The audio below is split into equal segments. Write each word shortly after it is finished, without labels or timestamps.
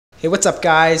Hey, what's up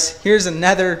guys? Here's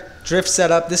another drift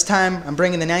setup. This time I'm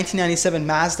bringing the 1997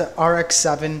 Mazda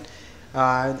RX-7.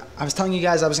 I was telling you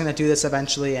guys I was going to do this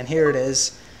eventually, and here it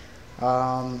is.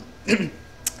 And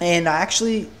I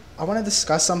want to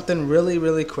discuss something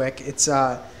really quick. It's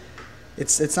not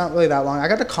really that long. I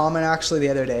got a comment actually the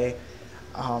other day.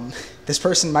 This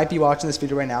person might be watching this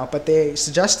video right now, but they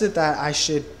suggested that I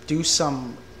should do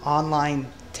some online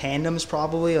tandems,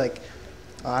 probably like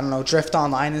I don't know, drift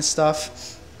online and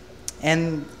stuff.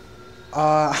 And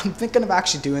I'm thinking of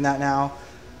actually doing that now.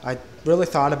 I really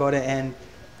thought about it, and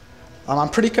I'm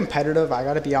pretty competitive. I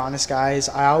gotta be honest, guys.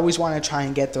 I always want to try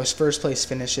and get those first place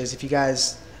finishes.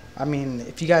 Most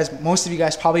of you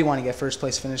guys probably want to get first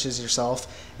place finishes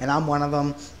yourself, and I'm one of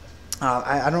them.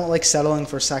 I don't like settling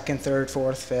for second, third,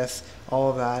 fourth, fifth,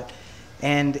 all of that.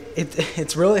 And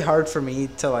it's really hard for me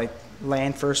to like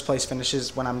land first place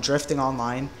finishes when I'm drifting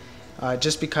online.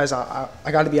 Just because I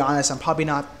got to be honest, I'm probably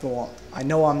not the one. I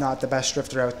know I'm not the best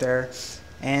drifter out there,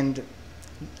 and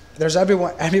there's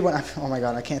everyone. Oh my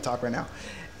God, I can't talk right now.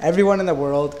 Everyone in the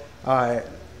world,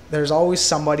 there's always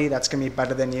somebody that's gonna be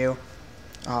better than you.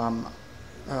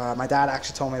 My dad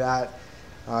actually told me that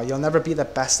you'll never be the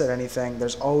best at anything.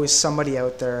 There's always somebody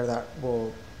out there that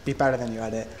will be better than you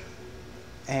at it,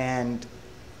 and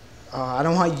I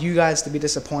don't want you guys to be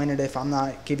disappointed if I'm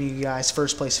not giving you guys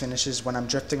first place finishes when I'm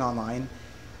drifting online.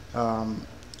 I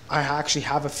actually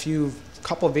have a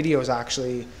couple of videos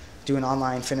actually doing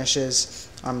online finishes.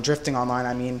 Drifting online,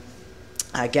 I mean,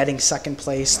 getting second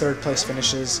place, third place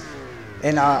finishes,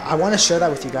 and I want to share that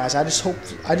with you guys. I just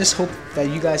hope that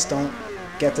you guys don't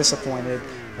get disappointed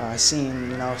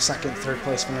seeing second, third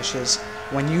place finishes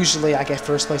when usually I get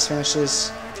first place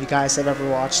finishes. If you guys have ever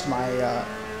watched my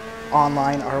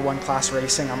online R1 class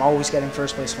racing, I'm always getting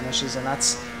first place finishes, and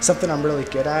that's something I'm really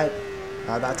good at,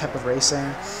 that type of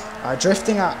racing.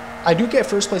 Drifting, I do get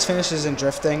first place finishes in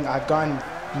drifting. I've gotten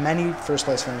many first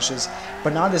place finishes,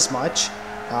 but not as much,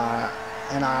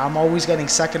 and I'm always getting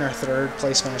second or third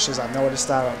place finishes. I've noticed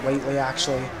that lately,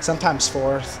 actually, sometimes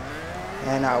fourth,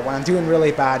 and when I'm doing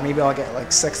really bad, maybe I'll get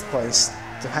like sixth place.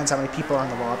 Depends how many people are in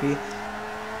the lobby.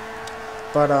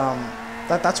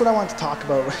 But that's what I wanted to talk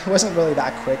about. It wasn't really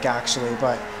that quick actually,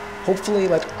 but hopefully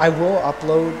I will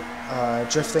upload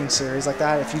drifting series like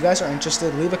that. If you guys are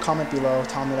interested, leave a comment below,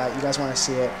 tell me that you guys want to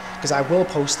see it, because I will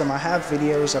post them. I have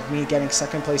videos of me getting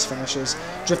second place finishes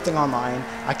drifting online.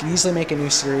 I can easily make a new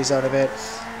series out of it.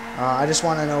 I just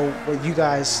want to know what you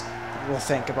guys will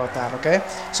think about that, okay?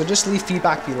 So just leave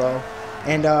feedback below.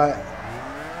 And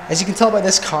as you can tell by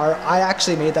this car, I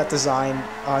actually made that design,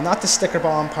 not the sticker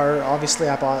bomb part. Obviously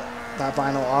I bought that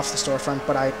vinyl off the storefront,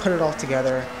 but I put it all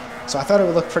together, so I thought it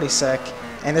would look pretty sick.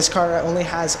 And this car only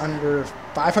has under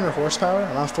 500 horsepower,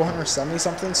 around 470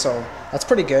 something, so that's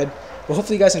pretty good. Well,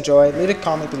 hopefully you guys enjoyed. Leave a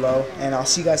comment below, and I'll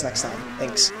see you guys next time.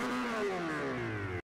 Thanks.